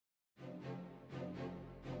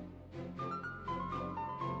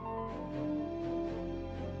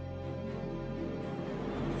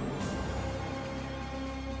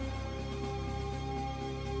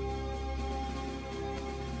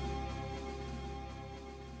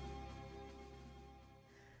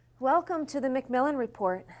Welcome to the MacMillan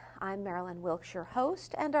Report. I'm Marilyn Wilkes, your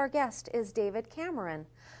host, and our guest is David Cameron,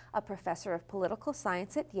 a professor of political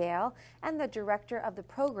science at Yale and the director of the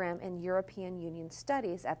program in European Union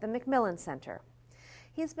Studies at the MacMillan Center.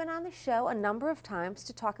 He's been on the show a number of times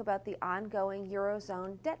to talk about the ongoing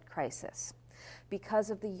Eurozone debt crisis.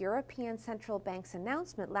 Because of the European Central Bank's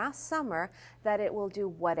announcement last summer that it will do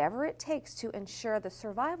whatever it takes to ensure the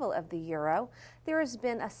survival of the euro, there has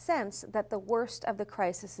been a sense that the worst of the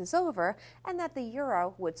crisis is over and that the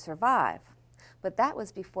euro would survive. But that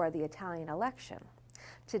was before the Italian election.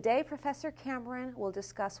 Today, Professor Cameron will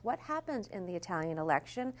discuss what happened in the Italian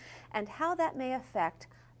election and how that may affect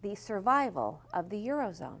the survival of the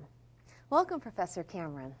Eurozone. Welcome, Professor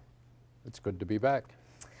Cameron. It's good to be back.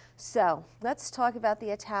 So let's talk about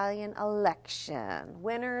the Italian election.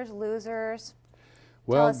 Winners, losers.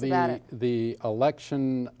 Tell us about it. The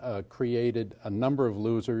election created a number of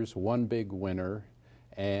losers, one big winner,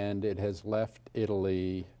 and it has left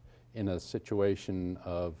Italy in a situation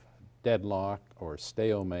of deadlock or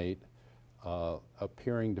stalemate,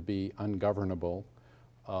 appearing to be ungovernable.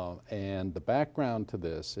 And the background to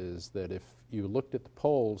this is that if you looked at the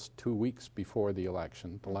polls 2 weeks before the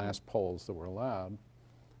election, the last polls that were allowed,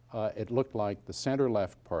 it looked like the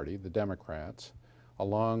center-left party, the Democrats,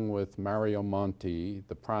 along with Mario Monti,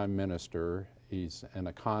 the prime minister. He's an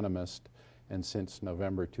economist, and since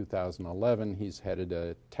November 2011, he's headed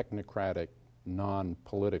a technocratic,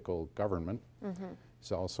 non-political government.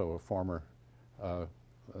 He's also a former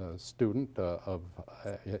student of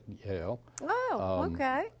Yale. Oh,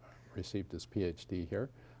 okay. Received his PhD here.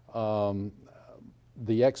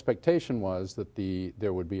 The expectation was that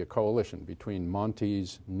there would be a coalition between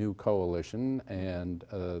Monti's new coalition and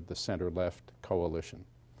the center-left coalition.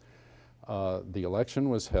 The election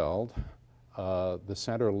was held. The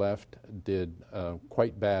center-left did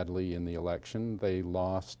quite badly in the election. They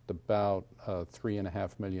lost about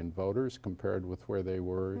 3.5 million voters compared with where they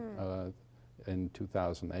were in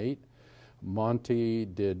 2008. Monti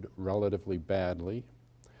did relatively badly.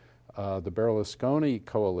 The Berlusconi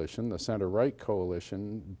coalition, the center-right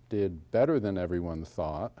coalition, did better than everyone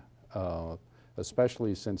thought,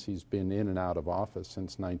 especially since he's been in and out of office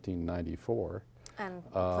since 1994. And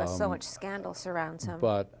plus so much scandal surrounds him.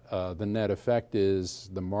 But the net effect is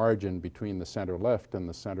the margin between the center-left and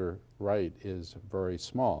the center-right is very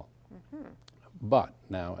small. But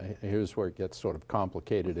now, here's where it gets sort of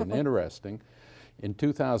complicated and interesting. In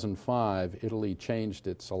 2005, Italy changed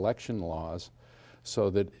its election laws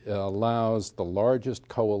so that it allows the largest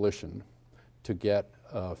coalition to get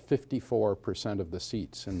 54% of the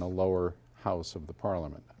seats in the lower house of the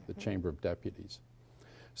parliament, the Chamber of Deputies.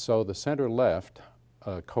 So the center-left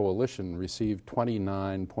coalition received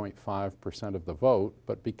 29.5% of the vote,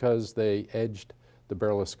 but because they edged the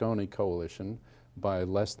Berlusconi coalition by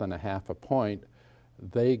less than 0.5 point,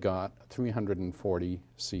 they got 340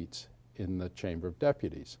 seats in the Chamber of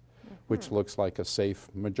Deputies, which looks like a safe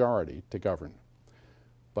majority to govern.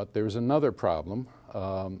 But there's another problem,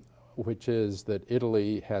 which is that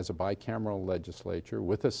Italy has a bicameral legislature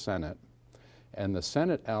with a Senate, and the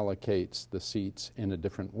Senate allocates the seats in a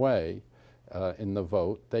different way in the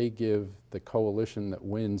vote. They give the coalition that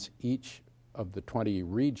wins each of the 20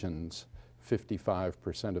 regions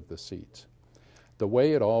 55% of the seats. The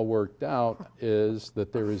way it all worked out is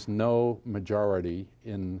that there is no majority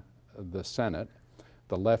in the Senate.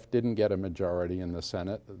 The left didn't get a majority in the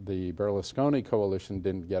Senate. The Berlusconi coalition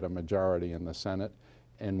didn't get a majority in the Senate.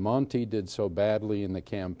 And Monti did so badly in the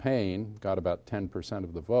campaign, got about 10%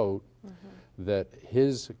 of the vote, that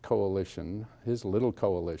his coalition, his little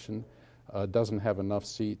coalition, doesn't have enough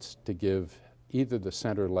seats to give either the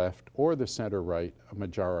center-left or the center-right a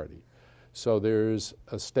majority. So there's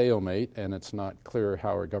a stalemate, and it's not clear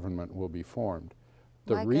how a government will be formed.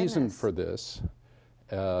 The reason for this,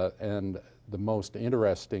 and the most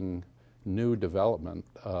interesting new development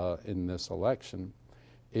in this election,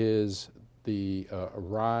 is the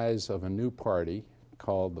rise of a new party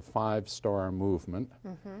called the Five-Star Movement,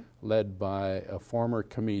 led by a former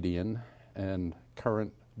comedian and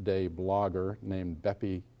current-day blogger named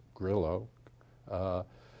Beppe Grillo,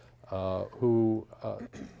 who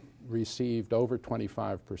received over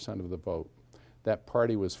 25% of the vote. That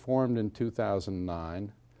party was formed in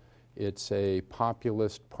 2009. It's a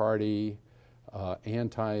populist party,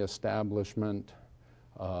 anti-establishment,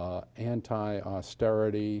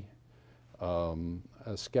 anti-austerity,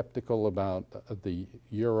 skeptical about the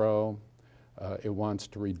euro. It wants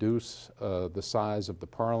to reduce the size of the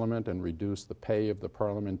parliament and reduce the pay of the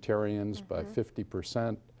parliamentarians by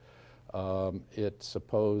 50%. It's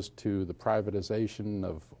opposed to the privatization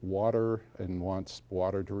of water and wants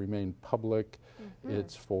water to remain public.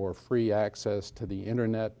 It's for free access to the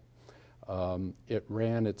internet. It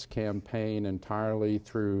ran its campaign entirely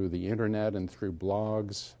through the internet and through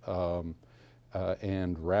blogs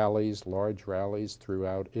and rallies, large rallies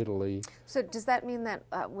throughout Italy. So does that mean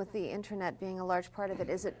that with the internet being a large part of it,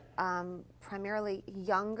 is it primarily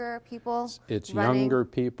younger people? It's running? younger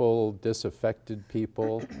people, disaffected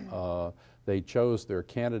people. They chose their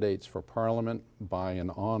candidates for parliament by an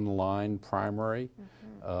online primary,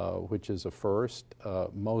 which is a first.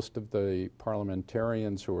 Most of the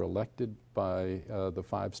parliamentarians who are elected by the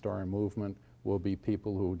Five-Star Movement will be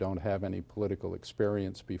people who don't have any political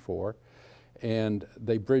experience before. And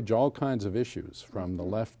they bridge all kinds of issues from the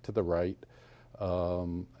left to the right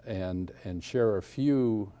and share a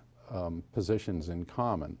few positions in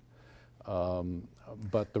common.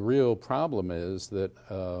 But the real problem is that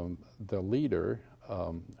the leader,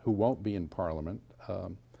 who won't be in Parliament,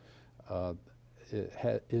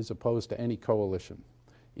 is opposed to any coalition,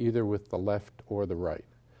 either with the left or the right.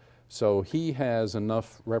 So he has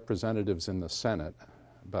enough representatives in the Senate,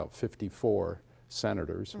 about 54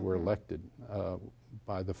 senators who were elected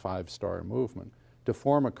by the Five-Star Movement, to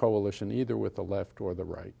form a coalition either with the left or the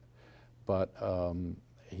right. But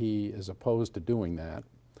he is opposed to doing that.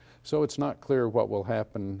 So it's not clear what will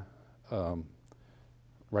happen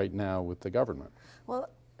right now with the government. Well,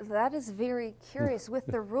 that is very curious. With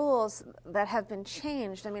the rules that have been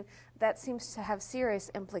changed, I mean, that seems to have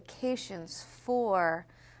serious implications for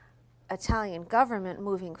Italian government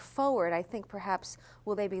moving forward. I think perhaps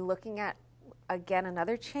will they be looking at again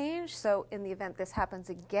another change? So in the event this happens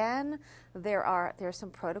again, there's some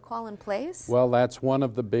protocol in place? Well, that's one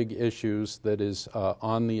of the big issues that is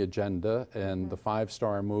on the agenda, and the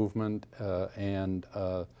Five-Star Movement and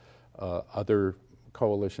other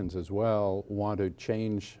coalitions as well want to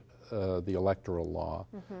change the electoral law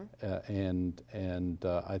and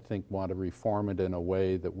I think want to reform it in a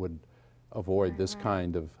way that would avoid this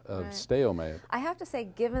kind of stalemate. I have to say,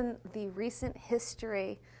 given the recent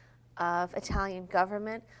history of Italian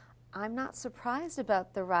government, I'm not surprised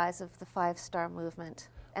about the rise of the Five-Star Movement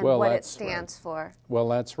and what it stands for. Well,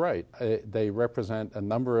 that's right. They represent a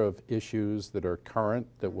number of issues that are current,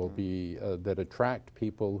 that will be, that attract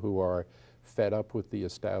people who are fed up with the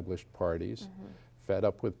established parties, fed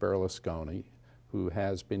up with Berlusconi, who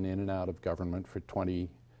has been in and out of government for 20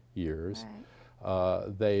 years.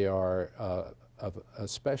 They are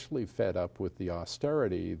especially fed up with the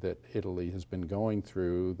austerity that Italy has been going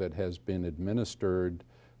through, that has been administered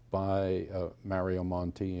by Mario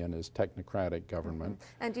Monti and his technocratic government.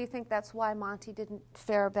 And do you think that's why Monti didn't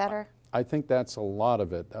fare better? I think that's a lot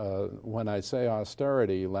of it. When I say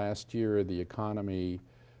austerity, last year the economy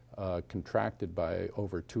contracted by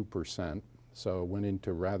over 2%, so went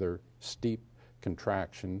into rather steep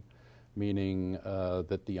contraction, meaning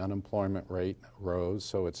that the unemployment rate rose,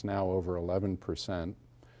 so it's now over 11%.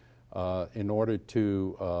 In order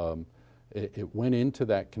to, it went into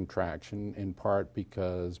that contraction in part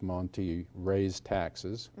because Monti raised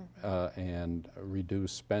taxes and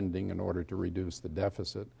reduced spending in order to reduce the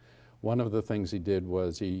deficit. One of the things he did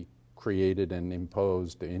was he created and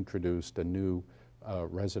introduced a new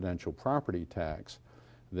residential property tax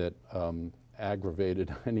that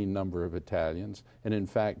aggravated any number of Italians. And in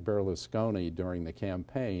fact, Berlusconi, during the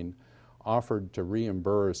campaign, offered to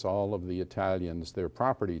reimburse all of the Italians their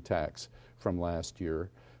property tax from last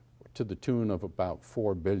year to the tune of about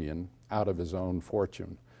 $4 billion out of his own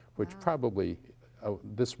fortune, which probably,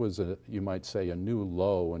 this was, you might say, a new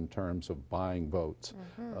low in terms of buying votes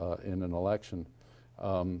in an election.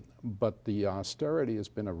 But the austerity has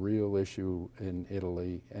been a real issue in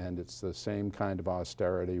Italy, and it's the same kind of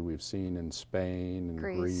austerity we've seen in Spain and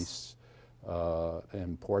Greece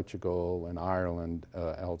and Portugal and Ireland,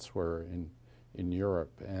 elsewhere in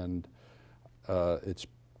Europe. And it's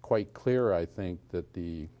quite clear, I think, that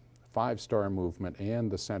the Five-Star Movement and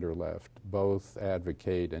the center-left both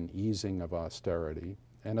advocate an easing of austerity,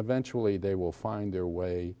 and eventually they will find their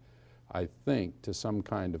way, I think, to some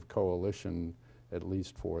kind of coalition, at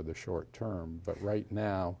least for the short term. But right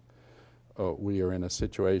now, we are in a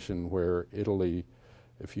situation where Italy,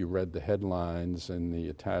 if you read the headlines in the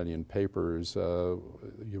Italian papers,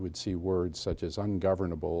 you would see words such as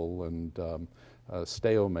ungovernable and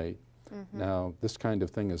stalemate. Now, this kind of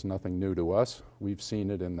thing is nothing new to us. We've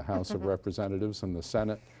seen it in the House of Representatives and the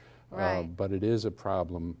Senate, but it is a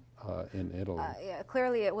problem in Italy. Yeah,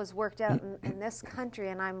 clearly it was worked out in this country,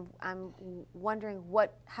 and I'm wondering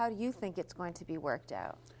how do you think it's going to be worked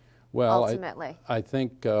out? Well, ultimately? I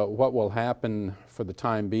think what will happen for the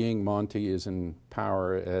time being, Monty is in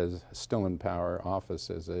power, still in power, office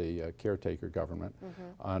as a caretaker government.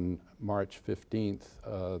 On March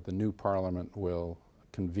 15th, the new parliament will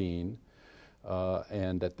convene,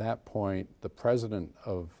 and at that point, the president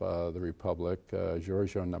of the Republic,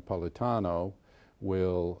 Giorgio Napolitano,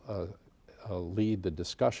 will lead the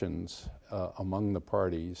discussions among the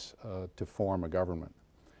parties to form a government.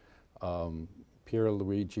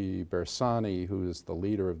 Pierluigi Bersani, who is the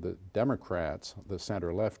leader of the Democrats, the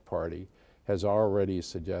center-left party, has already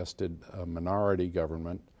suggested a minority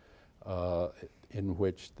government in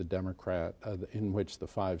which the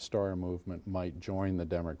Five-Star Movement might join the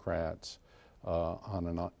Democrats on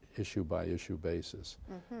an issue-by-issue basis.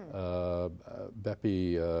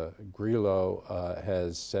 Beppe Grillo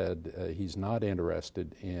has said he's not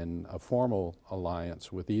interested in a formal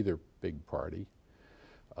alliance with either big party,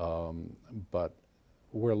 but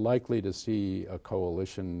we're likely to see a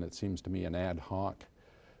coalition, it seems to me, an ad hoc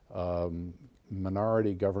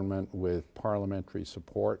minority government with parliamentary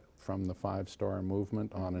support from the Five-Star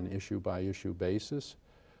Movement on an issue-by-issue basis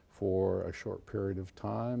for a short period of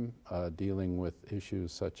time, dealing with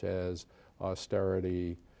issues such as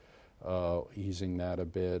austerity, easing that a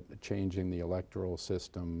bit, changing the electoral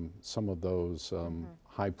system, some of those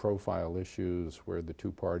high-profile issues where the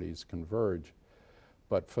two parties converge.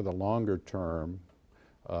 But for the longer term,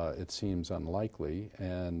 it seems unlikely,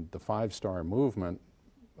 and the Five-Star Movement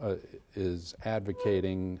is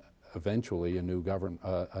advocating eventually a new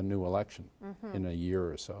election in a year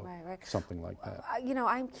or so, something like that. You know,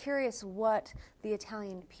 I'm curious what the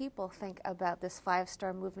Italian people think about this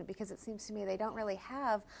Five-Star Movement, because it seems to me they don't really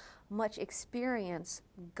have much experience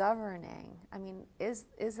governing. I mean, is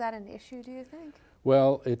that an issue, do you think?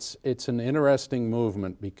 Well, it's an interesting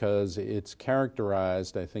movement because it's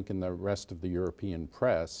characterized, I think, in the rest of the European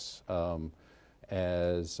press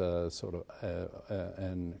as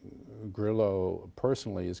and Grillo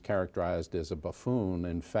personally is characterized as a buffoon.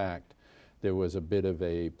 In fact, there was a bit of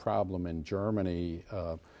a problem in Germany.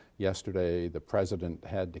 Yesterday, the president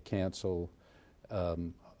had to cancel a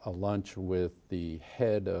lunch with the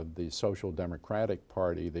head of the Social Democratic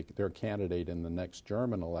Party, their candidate in the next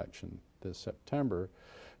German election this September,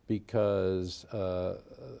 because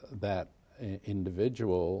that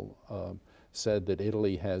individual said that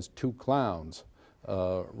Italy has two clowns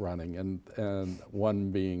running, and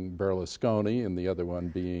one being Berlusconi and the other one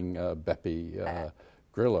being Beppe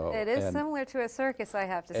Grillo. It is similar to a circus, I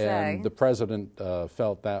have to say. And the president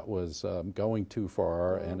felt that was going too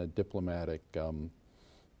far and a diplomatic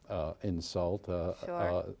insult,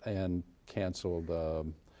 and canceled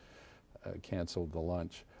the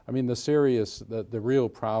lunch. I mean, the real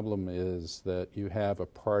problem is that you have a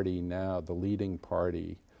party now, the leading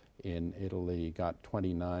party in Italy got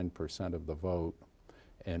 29% of the vote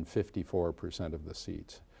and 54% of the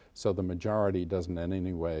seats. So the majority doesn't in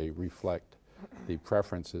any way reflect the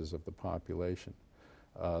preferences of the population.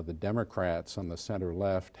 The Democrats on the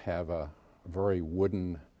center-left have a very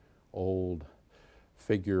wooden, old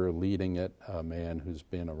figure leading it, a man who's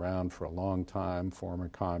been around for a long time, former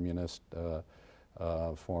communist,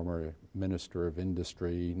 former Minister of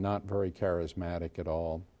Industry, not very charismatic at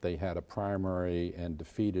all. They had a primary and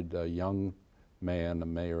defeated a young man, the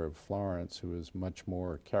mayor of Florence, who is much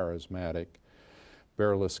more charismatic.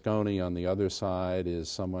 Berlusconi on the other side is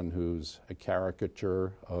someone who's a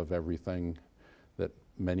caricature of everything that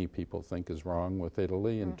many people think is wrong with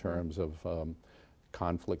Italy in terms of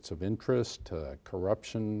conflicts of interest,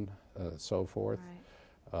 corruption, so forth.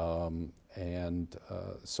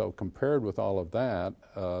 So compared with all of that,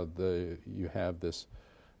 you have this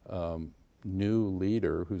new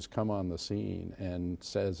leader who's come on the scene and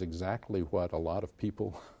says exactly what a lot of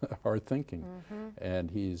people are thinking. And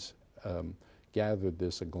he's gathered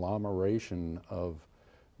this agglomeration of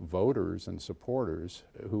voters and supporters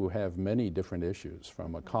who have many different issues,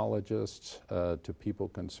 from ecologists to people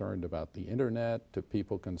concerned about the internet, to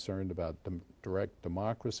people concerned about direct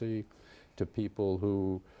democracy, to people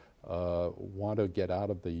who want to get out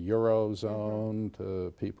of the Eurozone,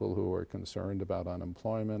 to people who are concerned about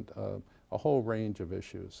unemployment, a whole range of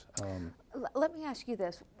issues. Let me ask you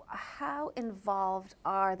this. How involved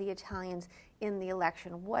are the Italians in the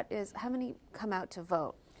election? How many come out to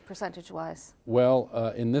vote, percentage-wise?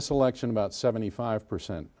 Well, in this election, about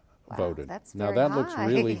 75% voted. That's now, very that high. looks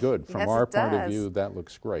really good. From Yes, our it point of does. view, that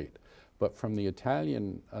looks great. But from the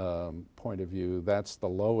Italian point of view, that's the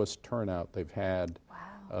lowest turnout they've had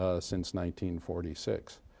since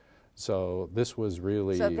 1946. So this was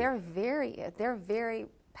really... So they're very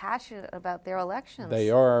passionate about their elections. They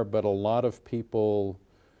are, but a lot of people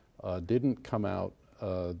didn't come out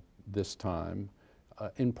this time,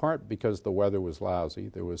 in part because the weather was lousy.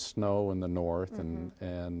 There was snow in the north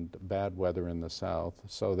and bad weather in the south.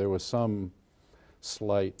 So there was some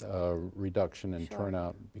slight reduction in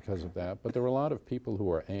turnout because of that. But there were a lot of people who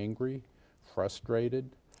were angry, frustrated.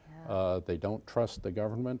 They don't trust the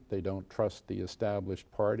government. They don't trust the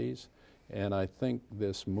established parties. And I think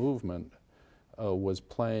this movement was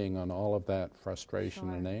playing on all of that frustration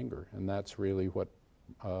and anger. And that's really what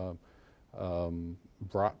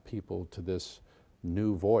brought people to this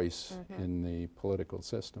new voice in the political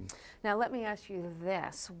system. Now let me ask you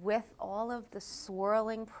this. With all of the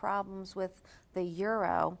swirling problems with the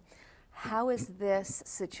euro, how is this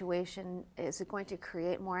situation, is it going to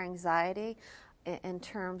create more anxiety in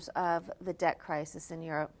terms of the debt crisis in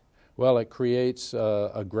Europe? Well, it creates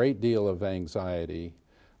a great deal of anxiety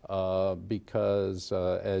because,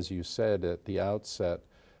 as you said at the outset,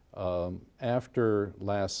 after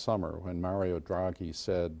last summer when Mario Draghi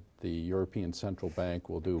said the European Central Bank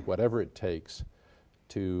will do whatever it takes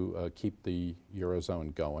to keep the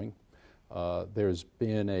Eurozone going, there's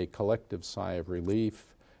been a collective sigh of relief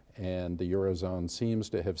and the Eurozone seems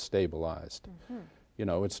to have stabilized. You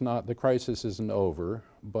know, it's not, the crisis isn't over,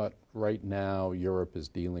 but right now Europe is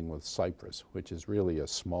dealing with Cyprus, which is really a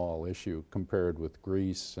small issue compared with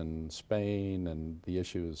Greece and Spain and the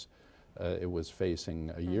issues it was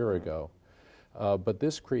facing a year ago. But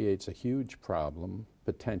this creates a huge problem,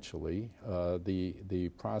 potentially.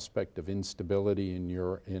 The prospect of instability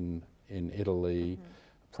in Italy,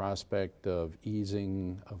 prospect of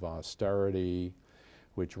easing of austerity,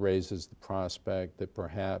 which raises the prospect that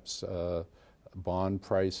perhaps bond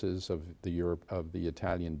prices of the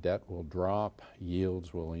Italian debt will drop,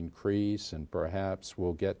 yields will increase, and perhaps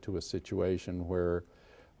we'll get to a situation where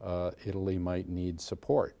Italy might need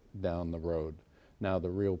support down the road. Now the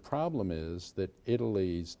real problem is that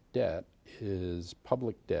Italy's debt is,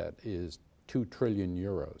 public debt is 2 trillion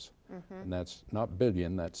euros. And that's not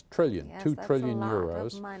billion, that's trillion. Yes, 2 trillion that's a lot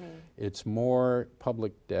euros. of money. It's more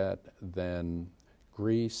public debt than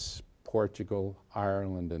Greece, Portugal,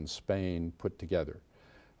 Ireland, and Spain put together.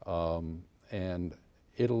 And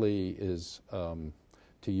Italy is, to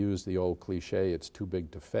use the old cliche, it's too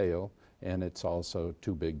big to fail, and it's also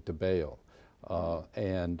too big to bail.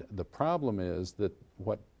 And the problem is that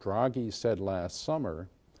what Draghi said last summer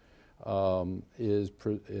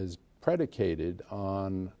is predicated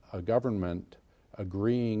on a government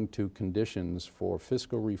agreeing to conditions for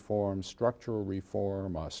fiscal reform, structural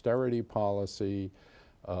reform, austerity policy,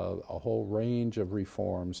 a whole range of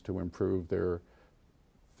reforms to improve their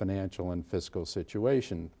financial and fiscal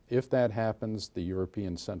situation. If that happens, the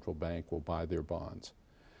European Central Bank will buy their bonds.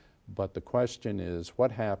 But the question is,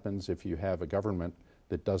 what happens if you have a government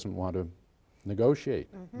that doesn't want to negotiate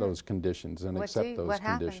those conditions and accept those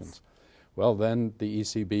conditions? Well, then the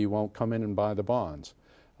ECB won't come in and buy the bonds.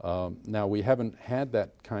 Now, we haven't had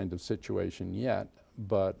that kind of situation yet,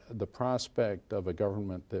 but the prospect of a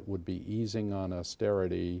government that would be easing on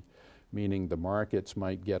austerity, meaning the markets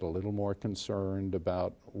might get a little more concerned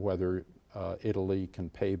about whether Italy can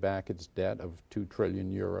pay back its debt of 2 trillion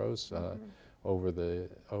euros over the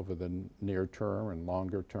near term and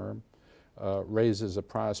longer term, raises a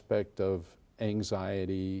prospect of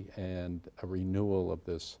anxiety and a renewal of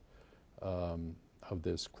this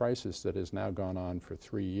crisis that has now gone on for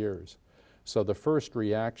 3 years. So the first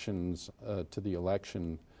reactions to the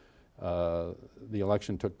election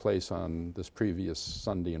took place on this previous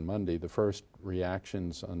Sunday and Monday. The first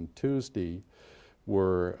reactions on Tuesday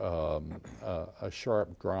were a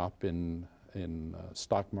sharp drop in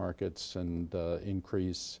stock markets and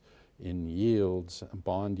increase in yields,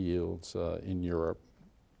 bond yields in Europe.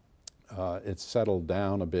 It's settled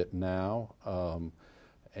down a bit now,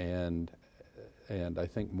 and I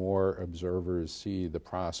think more observers see the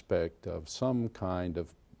prospect of some kind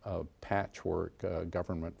of patchwork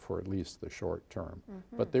government for at least the short term.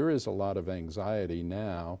 But there is a lot of anxiety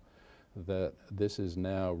now that this is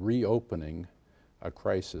now reopening a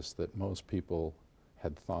crisis that most people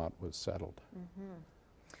had thought was settled.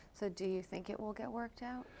 So do you think it will get worked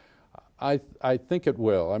out? I think it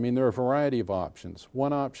will. I mean, there are a variety of options.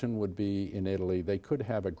 One option would be in Italy, they could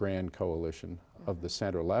have a grand coalition of the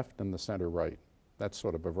center left and the center right. That's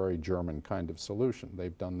sort of a very German kind of solution.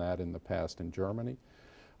 They've done that in the past in Germany.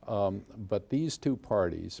 But these two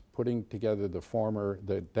parties, putting together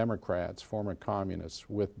the Democrats, former communists,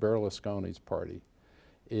 with Berlusconi's party,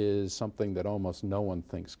 is something that almost no one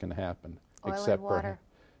thinks can happen.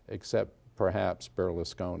 Except perhaps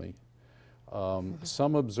Berlusconi.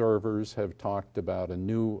 Some observers have talked about a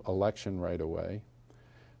new election right away,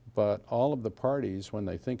 but all of the parties, when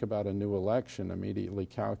they think about a new election, immediately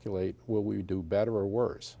calculate, will we do better or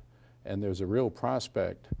worse? And there's a real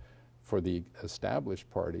prospect for the established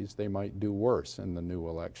parties, they might do worse in the new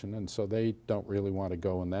election, and so they don't really want to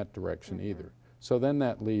go in that direction either. So then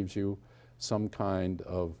that leaves you some kind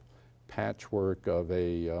of patchwork of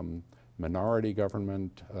a minority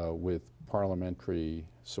government with parliamentary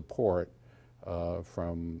support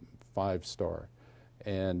from 5-star.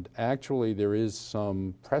 And actually there is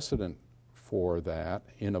some precedent for that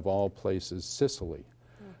in, of all places, Sicily.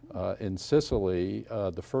 In Sicily,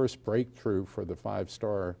 the first breakthrough for the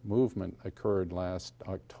 5-star movement occurred last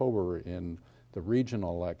October in the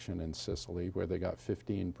regional election in Sicily, where they got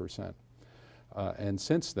 15%. And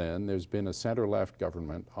since then, there's been a center-left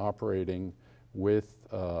government operating with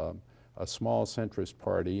a small centrist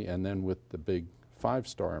party and then with the big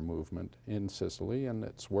 5-star movement in Sicily, and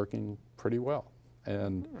it's working pretty well.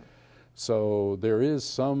 And so there is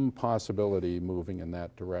some possibility moving in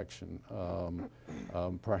that direction,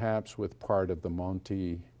 perhaps with part of the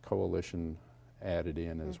Monti coalition added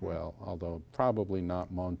in as well, although probably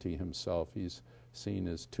not Monti himself. He's seen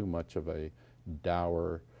as too much of a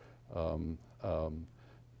dour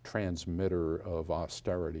transmitter of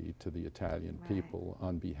austerity to the Italian people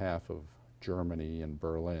on behalf of Germany and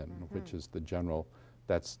Berlin, which is the general.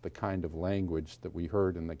 That's the kind of language that we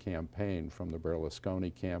heard in the campaign from the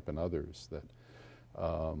Berlusconi camp and others, that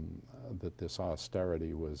that this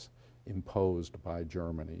austerity was imposed by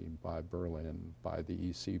Germany, by Berlin, by the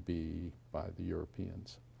ECB, by the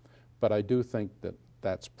Europeans. But I do think that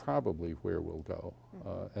that's probably where we'll go,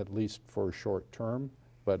 at least for a short term.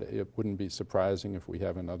 But it wouldn't be surprising if we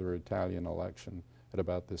have another Italian election at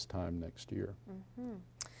about this time next year.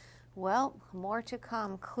 Well, more to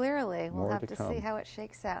come, clearly. We'll More have to to see come. how it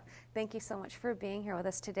shakes out. Thank you so much for being here with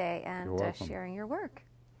us today and sharing your work.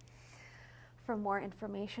 For more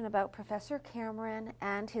information about Professor Cameron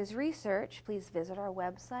and his research, please visit our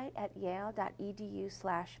website at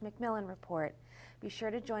yale.edu/MacMillan Report. Be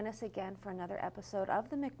sure to join us again for another episode of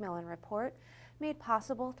the MacMillan Report, made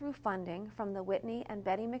possible through funding from the Whitney and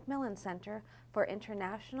Betty MacMillan Center for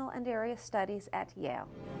International and Area Studies at Yale.